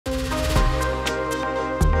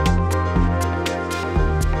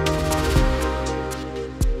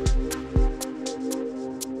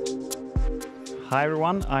Hi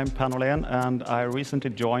everyone, I'm Norlén and I recently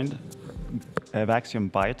joined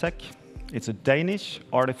Evaxion Biotech. It's a Danish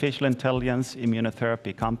artificial intelligence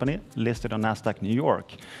immunotherapy company listed on Nasdaq New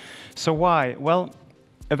York. So why? Well,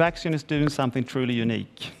 Evaxion is doing something truly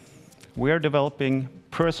unique. We are developing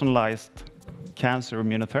personalized cancer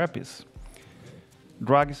immunotherapies,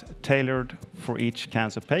 drugs tailored for each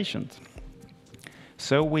cancer patient.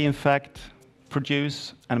 So we in fact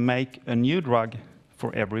produce and make a new drug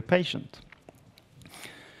for every patient.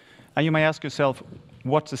 And you may ask yourself,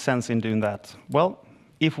 what's the sense in doing that? Well,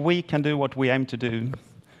 if we can do what we aim to do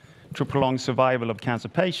to prolong survival of cancer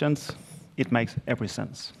patients, it makes every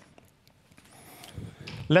sense.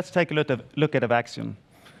 Let's take a look at Evaxion.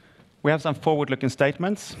 We have some forward-looking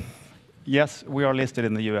statements. Yes, we are listed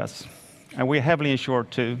in the US, and we're heavily insured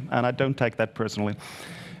too, and I don't take that personally.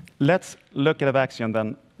 Let's look at Evaxion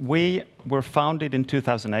then. We were founded in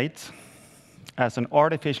 2008 as an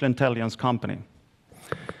artificial intelligence company.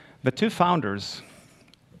 The two founders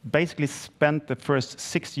basically spent the first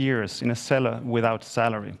 6 years in a cellar without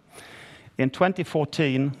salary. In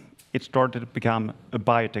 2014, it started to become a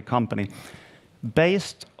biotech company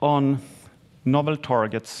based on novel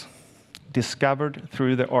targets discovered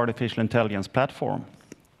through the artificial intelligence platform.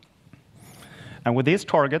 And with these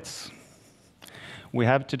targets, we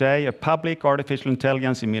have today a public artificial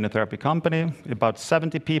intelligence immunotherapy company, about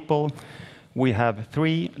 70 people. We have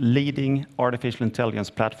 3 leading artificial intelligence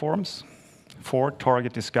platforms for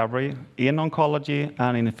target discovery in oncology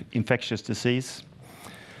and in infectious disease,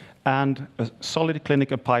 and a solid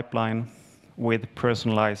clinical pipeline with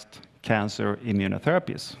personalized cancer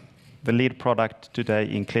immunotherapies, the lead product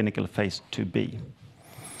today in clinical phase 2B.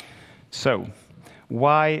 So,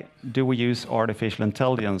 why do we use artificial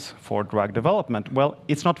intelligence for drug development? Well,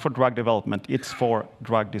 it's not for drug development, it's for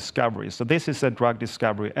drug discovery. So this is a drug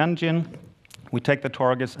discovery engine. We take the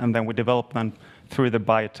targets and then we develop them through the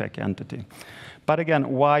biotech entity. But again,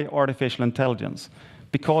 why artificial intelligence?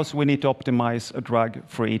 Because we need to optimize a drug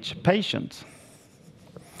for each patient.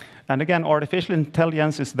 And again, artificial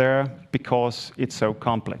intelligence is there because it's so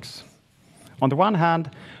complex. On the one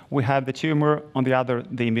hand, we have the tumor, on the other,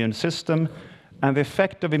 the immune system, and the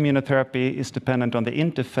effect of immunotherapy is dependent on the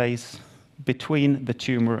interface between the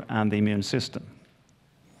tumor and the immune system.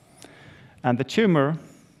 And the tumor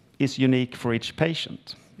is unique for each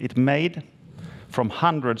patient. It's made from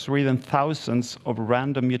hundreds or even thousands of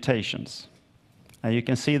random mutations. And you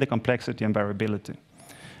can see the complexity and variability.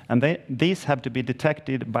 And these have to be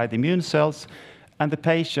detected by the immune cells, and the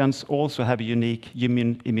patients also have a unique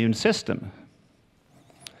immune system.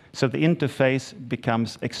 So the interface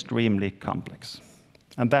becomes extremely complex.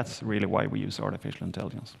 And that's really why we use artificial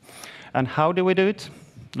intelligence. And how do we do it?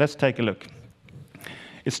 Let's take a look.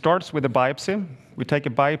 It starts with a biopsy. We take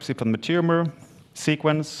a biopsy from the tumor,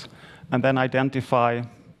 sequence, and then identify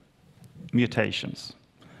mutations.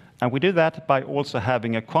 And we do that by also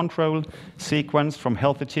having a control sequence from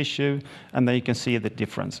healthy tissue, and then you can see the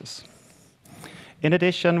differences. In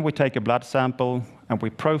addition, we take a blood sample, and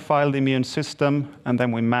we profile the immune system, and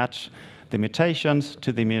then we match the mutations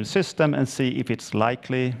to the immune system and see if it's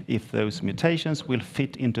likely if those mutations will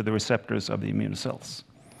fit into the receptors of the immune cells.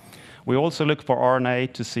 We also look for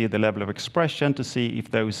RNA to see the level of expression, to see if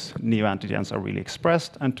those neoantigens are really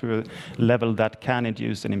expressed, and to a level that can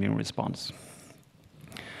induce an immune response.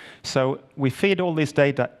 So we feed all this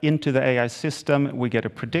data into the AI system. We get a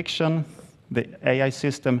prediction. The AI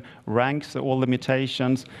system ranks all the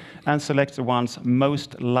mutations and selects the ones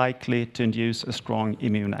most likely to induce a strong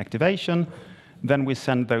immune activation. Then we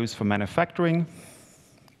send those for manufacturing.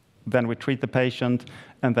 Then we treat the patient,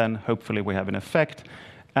 and then hopefully we have an effect.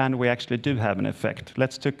 And we actually do have an effect.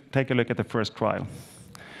 Let's take a look at the first trial.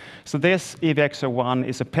 So this EVX-01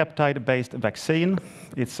 is a peptide-based vaccine.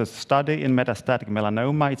 It's a study in metastatic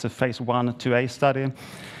melanoma. It's a phase 1/2A study.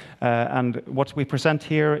 And what we present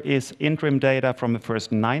here is interim data from the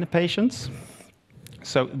first 9 patients.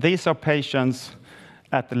 So these are patients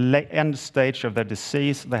at the end stage of their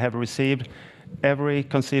disease. They have received every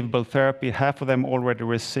conceivable therapy. Half of them already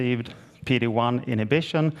received PD-1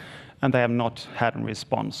 inhibition, and they have not had a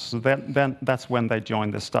response. So then that's when they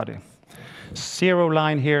join the study. 0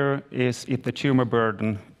 line here is if the tumor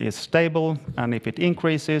burden is stable, and if it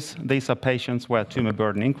increases, these are patients where tumor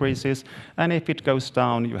burden increases, and if it goes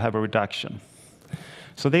down, you have a reduction.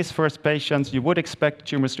 So these first patients, you would expect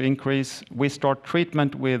tumors to increase. We start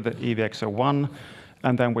treatment with EVX-01,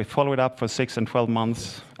 and then we follow it up for 6 and 12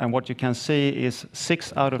 months. And what you can see is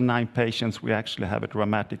 6 out of 9 patients, we actually have a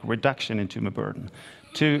dramatic reduction in tumor burden.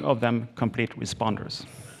 2 of them complete responders.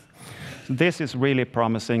 This is really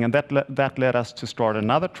promising, and that led us to start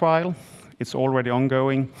another trial. It's already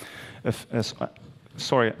ongoing,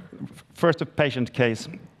 first a patient case.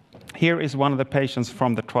 Here is one of the patients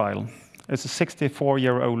from the trial. It's a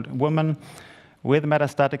 64-year-old woman with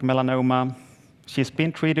metastatic melanoma. She's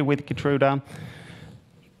been treated with Keytruda,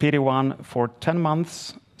 PD-1 for 10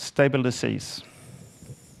 months, stable disease.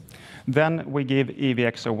 Then we give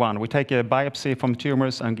EVX-01. We take a biopsy from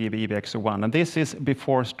tumors and give EVX-01. And this is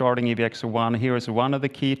before starting EVX-01. Here is one of the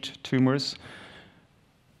key tumors.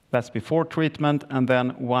 That's before treatment, and then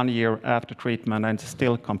 1 year after treatment, and it's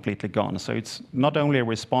still completely gone. So it's not only a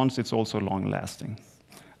response, it's also long-lasting.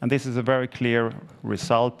 And this is a very clear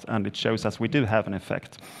result, and it shows us we do have an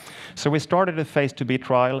effect. So we started a phase 2b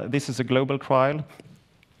trial. This is a global trial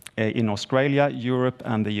in Australia, Europe,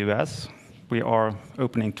 and the US. We are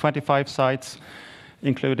opening 25 sites,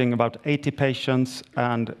 including about 80 patients,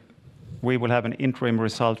 and we will have an interim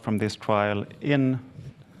result from this trial in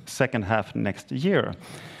second half next year.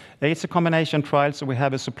 It's a combination trial, so we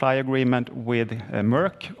have a supply agreement with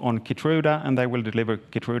Merck on Keytruda, and they will deliver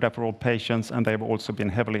Keytruda for all patients, and they've also been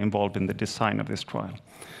heavily involved in the design of this trial.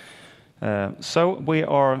 So we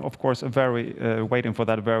are, of course, waiting for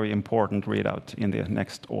that very important readout in the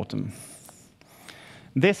next autumn.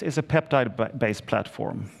 This is a peptide-based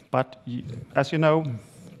platform, but as you know,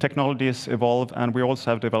 technologies evolve, and we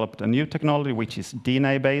also have developed a new technology, which is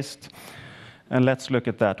DNA-based. And let's look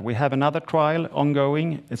at that. We have another trial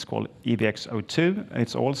ongoing. It's called EVX-02.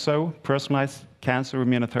 It's also personalized cancer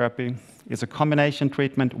immunotherapy. It's a combination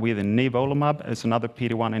treatment with nivolumab. It's another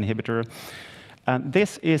PD-1 inhibitor. And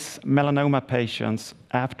this is melanoma patients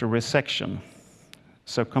after resection.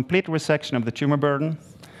 So complete resection of the tumor burden.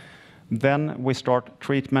 Then we start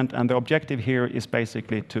treatment, and the objective here is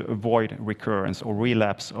basically to avoid recurrence or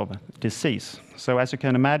relapse of disease. So as you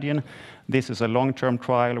can imagine, this is a long-term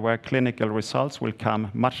trial where clinical results will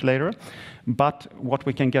come much later. But what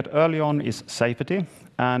we can get early on is safety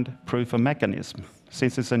and proof of mechanism.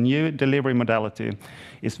 Since it's a new delivery modality,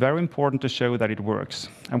 it's very important to show that it works.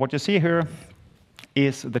 And what you see here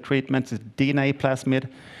is the treatment, it's DNA plasmid.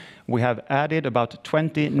 We have added about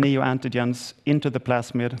 20 neoantigens into the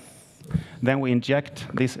plasmid. Then we inject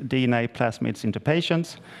these DNA plasmids into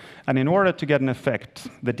patients. And in order to get an effect,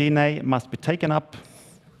 the DNA must be taken up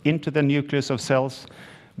into the nucleus of cells.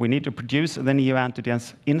 We need to produce the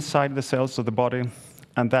neoantigens inside the cells of the body,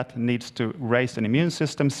 and that needs to raise an immune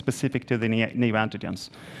system specific to the neoantigens.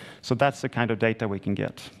 So that's the kind of data we can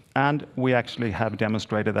get. And we actually have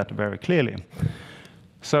demonstrated that very clearly.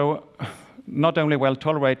 So not only well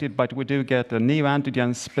tolerated, but we do get a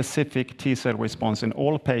neoantigen-specific T-cell response in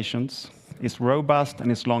all patients. It's robust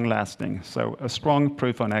and it's long-lasting, so a strong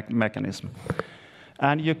proof of mechanism.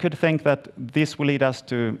 And you could think that this will lead us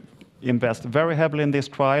to invest very heavily in this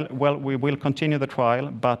trial. Well, we will continue the trial,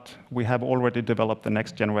 but we have already developed the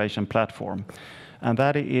next generation platform. And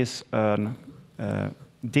that is a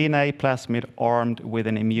DNA plasmid armed with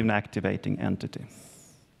an immune-activating entity.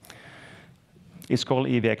 It's called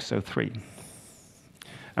EVX-03.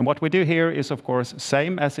 And what we do here is, of course,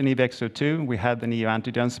 same as in EVX-02. We have the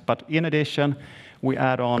neoantigens, but in addition, we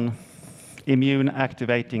add on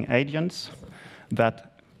immune-activating agents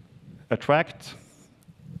that attract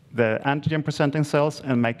the antigen-presenting cells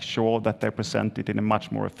and make sure that they're presented in a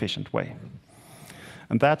much more efficient way.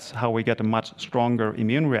 And that's how we get a much stronger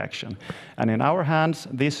immune reaction. And in our hands,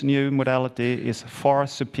 this new modality is far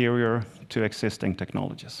superior to existing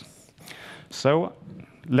technologies. So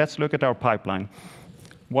let's look at our pipeline.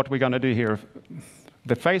 What we're going to do here.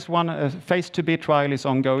 The phase 2b trial is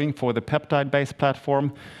ongoing for the peptide-based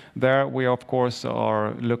platform. There we, of course,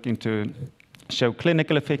 are looking to show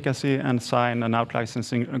clinical efficacy and sign an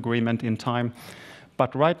out-licensing agreement in time.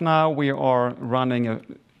 But right now we are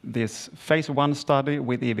running this phase 1 study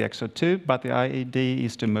with EVX-02, but the idea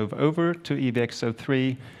is to move over to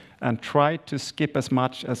EVX-03 and try to skip as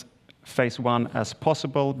much as phase 1 as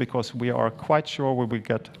possible, because we are quite sure we will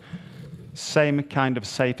get same kind of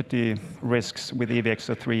safety risks with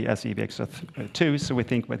EVX-03 as EVX-02, so we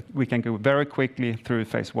think we can go very quickly through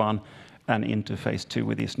phase 1 and into phase 2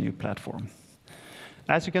 with this new platform.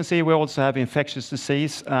 As you can see, we also have infectious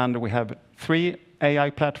disease, and we have 3 AI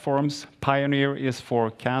platforms. Pioneer is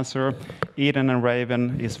for cancer, Eden and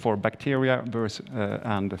Raven is for bacteria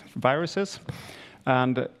and viruses.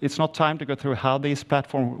 And it's not time to go through how these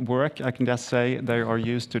platforms work. I can just say they are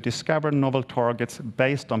used to discover novel targets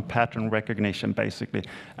based on pattern recognition, basically,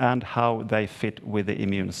 and how they fit with the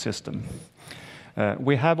immune system.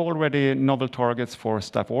 We have already novel targets for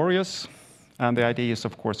Staph aureus, and the idea is,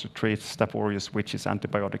 of course, to treat Staph aureus, which is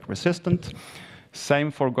antibiotic resistant.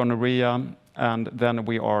 Same for gonorrhea and then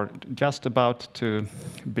we are just about to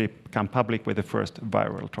become public with the first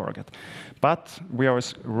viral target. But we are a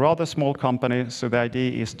rather small company, so the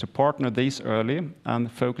idea is to partner these early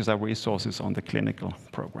and focus our resources on the clinical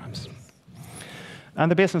programs. And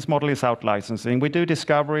the business model is out-licensing. We do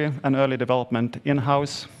discovery and early development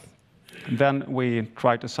in-house. Then we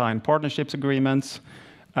try to sign partnerships agreements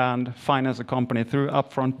and finance a company through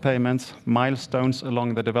upfront payments, milestones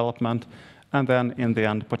along the development, and then in the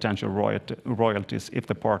end, potential royalties if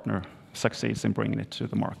the partner succeeds in bringing it to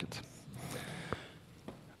the market.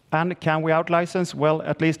 And can we out-license? Well,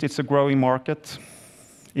 at least it's a growing market.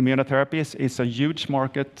 Immunotherapy is a huge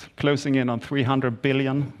market, closing in on 300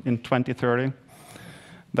 billion in 2030.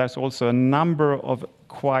 There's also a number of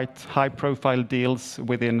quite high-profile deals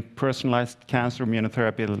within personalized cancer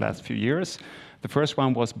immunotherapy in the last few years. The first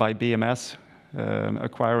one was by BMS,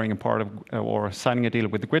 acquiring a part of or signing a deal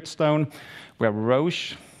with Gritstone. We have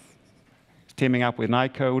Roche teaming up with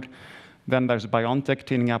Nykode. Then there's BioNTech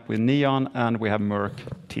teaming up with Neon, and we have Merck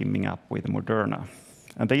teaming up with Moderna.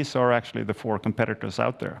 And these are actually the 4 competitors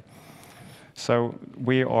out there. So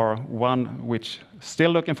we are one which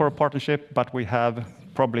still looking for a partnership, but we have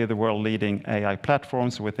probably the world-leading AI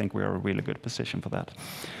platform, so we think we are in a really good position for that.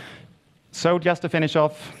 So just to finish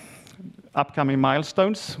off, upcoming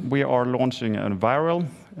milestones, we are launching a viral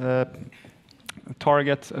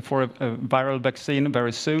target for a viral vaccine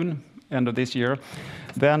very soon, end of this year.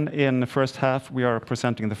 Then in the first half, we are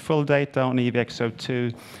presenting the full data on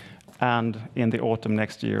EVX-02, and in the autumn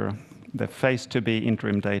next year, the phase 2b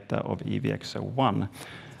interim data of EVX-01.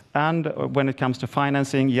 And when it comes to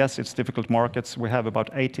financing, yes, it's difficult markets. We have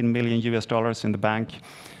about $18 million in the bank.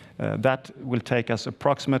 That will take us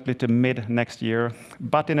approximately to mid next year.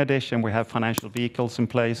 But in addition, we have financial vehicles in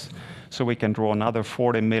place, so we can draw another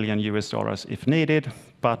 $40 million if needed,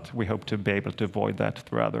 but we hope to be able to avoid that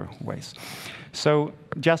through other ways. So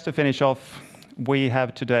just to finish off, we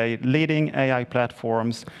have today leading AI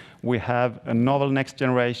platforms. We have a novel next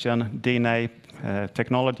generation DNA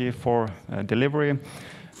technology for delivery.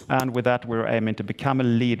 And with that, we're aiming to become a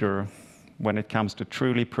leader when it comes to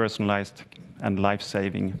truly personalized and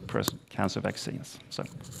life-saving cancer vaccines. So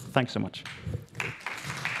thanks so much.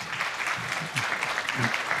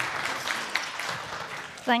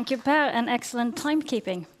 Thank you, Per, and excellent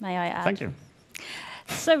timekeeping, may I add. Thank you.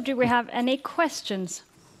 So do we have any questions?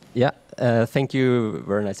 Yeah, thank you.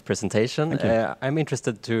 Very nice presentation. I'm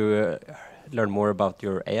interested to learn more about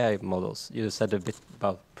your AI models. You said a bit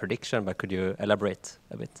about prediction, but could you elaborate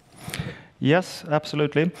a bit? Yes,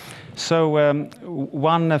 absolutely. So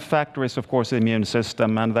one factor is, of course, the immune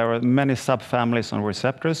system, and there are many subfamilies on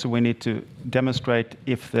receptors. So we need to demonstrate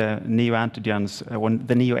if the neoantigens, or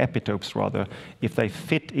the neoepitopes rather, if they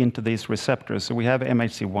fit into these receptors. So we have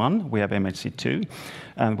MHC1, we have MHC2,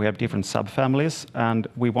 and we have different subfamilies. And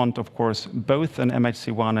we want, of course, both an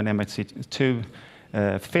MHC1 and MHC2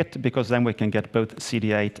 fit, because then we can get both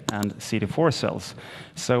CD8 and CD4 cells.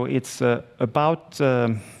 So it's about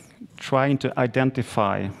trying to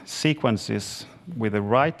identify sequences with the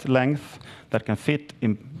right length that can fit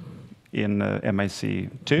in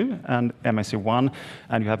MHC2 and MHC1,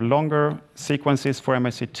 and you have longer sequences for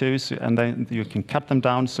MHC2, and then you can cut them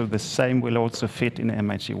down, so the same will also fit in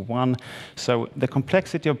MHC1. So the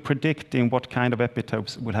complexity of predicting what kind of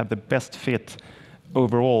epitopes will have the best fit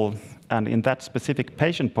overall, and in that specific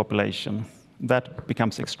patient population, that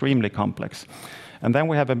becomes extremely complex. And then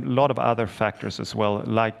we have a lot of other factors as well,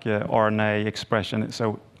 like RNA expression.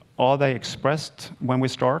 So are they expressed when we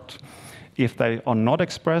start? If they are not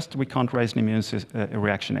expressed, we can't raise an immune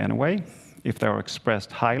reaction anyway. If they are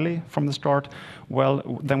expressed highly from the start, well,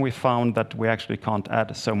 then we found that we actually can't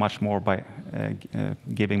add so much more by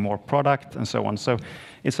giving more product and so on. So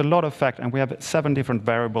it's a lot of factors, and we have 7 different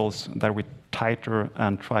variables that we tighter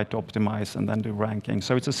and try to optimize and then do ranking.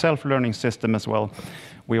 So it's a self-learning system as well.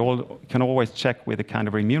 We all can always check with the kind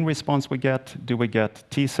of immune response we get. Do we get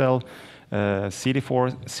T cell,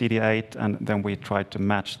 CD4, CD8, and then we try to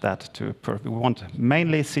match that to perfect. We want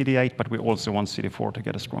mainly CD8, but we also want CD4 to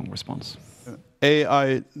get a strong response.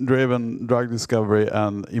 AI-driven drug discovery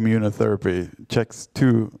and immunotherapy checks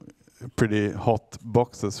 2 pretty hot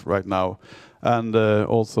boxes right now, and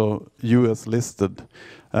also US listed.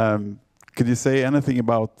 Could you say anything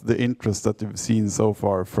about the interest that you've seen so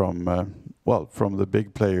far from, from the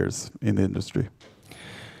big players in the industry?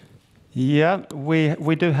 Yeah,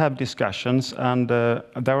 we do have discussions, and there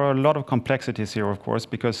are a lot of complexities here, of course,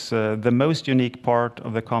 because the most unique part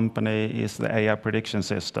of the company is the AI prediction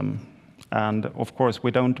system. And of course,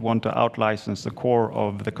 we don't want to out-license the core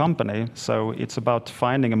of the company. So it's about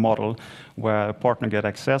finding a model where a partner get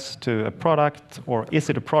access to a product, or is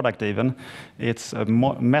it a product even? It's a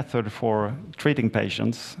method for treating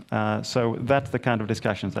patients. So that's the kind of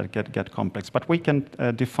discussions that get complex. But we can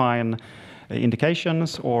define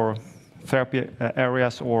indications or therapy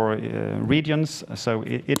areas or regions. So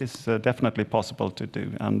it is definitely possible to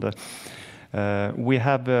do. And we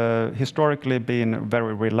have historically been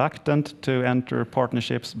very reluctant to enter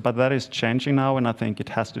partnerships, but that is changing now, and I think it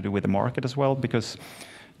has to do with the market as well, because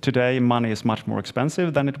today money is much more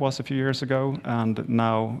expensive than it was a few years ago, and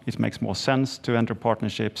now it makes more sense to enter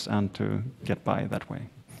partnerships and to get by that way.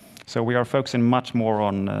 So we are focusing much more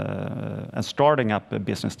on starting up a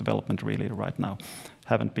business development really right now.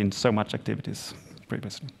 Haven't been so much activities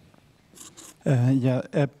previously.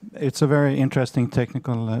 It's a very interesting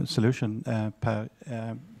technical solution, Per.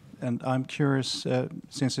 And I'm curious,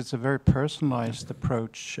 since it's a very personalized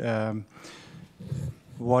approach,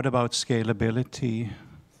 what about scalability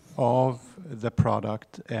of the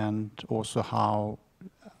product, and also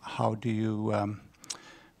how do you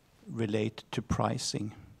relate to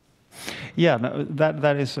pricing? Yeah,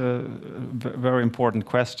 that is a very important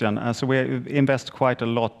question. So we invest quite a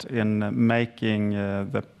lot in making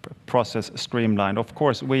the process streamlined. Of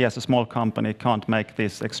course, we as a small company can't make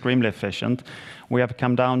this extremely efficient. We have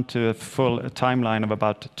come down to a full timeline of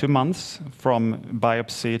about 2 months from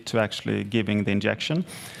biopsy to actually giving the injection.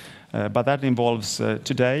 But that involves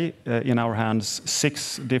today in our hands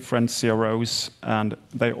 6 different CROs, and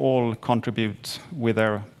they all contribute with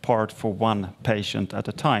their part for 1 patient at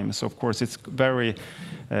a time. So of course it's very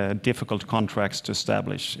difficult contracts to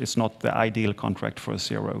establish. It's not the ideal contract for a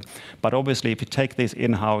CRO. But obviously if you take this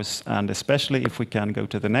in-house, and especially if we can go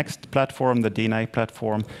to the next platform, the DNA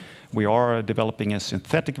platform, we are developing a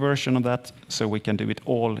synthetic version of that, so we can do it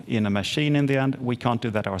all in a machine in the end. We can't do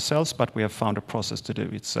that ourselves, but we have found a process to do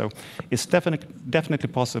it. So it's definitely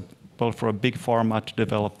possible for a big pharma to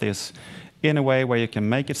develop this in a way where you can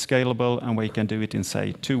make it scalable and where you can do it in,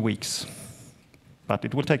 say, 2 weeks. But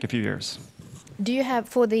it will take a few years. Do you have,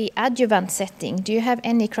 for the adjuvant setting, do you have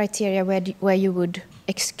any criteria where you would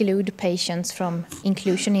exclude patients from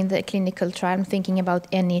inclusion in the clinical trial? I'm thinking about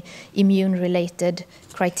any immune-related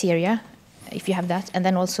criteria, if you have that, and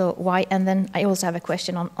then also why. And then I also have a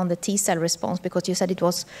question on the T-cell response, because you said it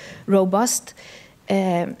was robust.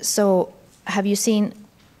 So have you seen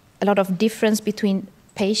a lot of difference between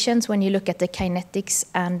patients when you look at the kinetics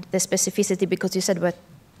and the specificity, because you said were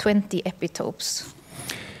 20 epitopes?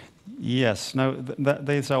 Yes, no,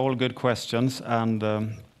 these are all good questions, and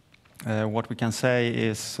what we can say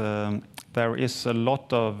is there is a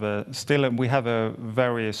lot of still we have a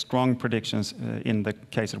very strong predictions in the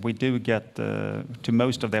case that we do get to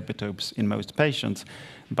most of the epitopes in most patients,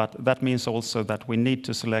 but that means also that we need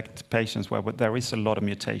to select patients where there is a lot of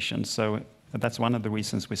mutations. So that's one of the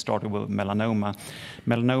reasons we started with melanoma.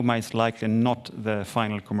 Melanoma is likely not the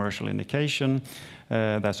final commercial indication.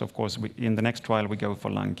 That's, of course, in the next trial we go for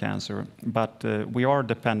lung cancer. But we are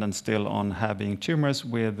dependent still on having tumors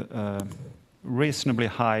with reasonably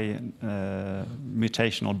high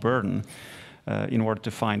mutational burden in order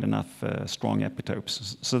to find enough strong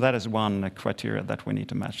epitopes. So that is one criteria that we need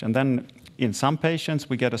to match. And then in some patients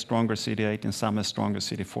we get a stronger CD8, in some a stronger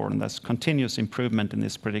CD4, and that's continuous improvement in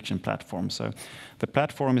this prediction platform. So the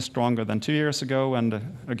platform is stronger than 2 years ago, and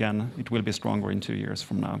again, it will be stronger in 2 years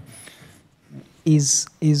from now. Is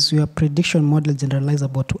your prediction model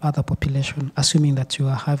generalizable to other population, assuming that you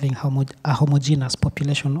are having a homogeneous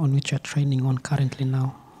population on which you're training on currently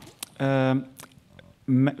now?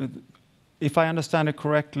 If I understand it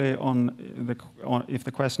correctly, if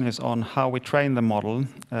the question is on how we train the model,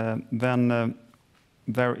 then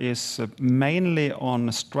there is mainly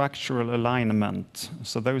on structural alignment.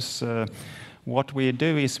 So what we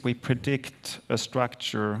do is we predict a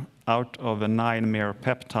structure out of a 9-mer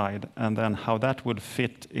peptide, and then how that would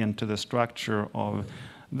fit into the structure of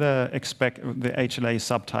the HLA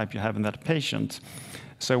subtype you have in that patient.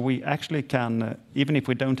 So we actually can, even if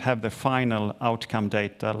we don't have the final outcome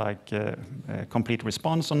data like complete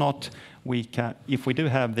response or not, we can, if we do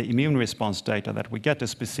have the immune response data that we get a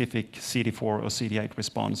specific CD4 or CD8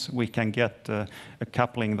 response, we can get a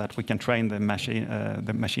coupling that we can train the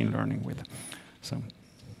machine learning with. So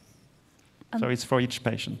it's for each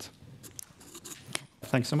patient.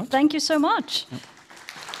 Thanks so much. Thank you so much.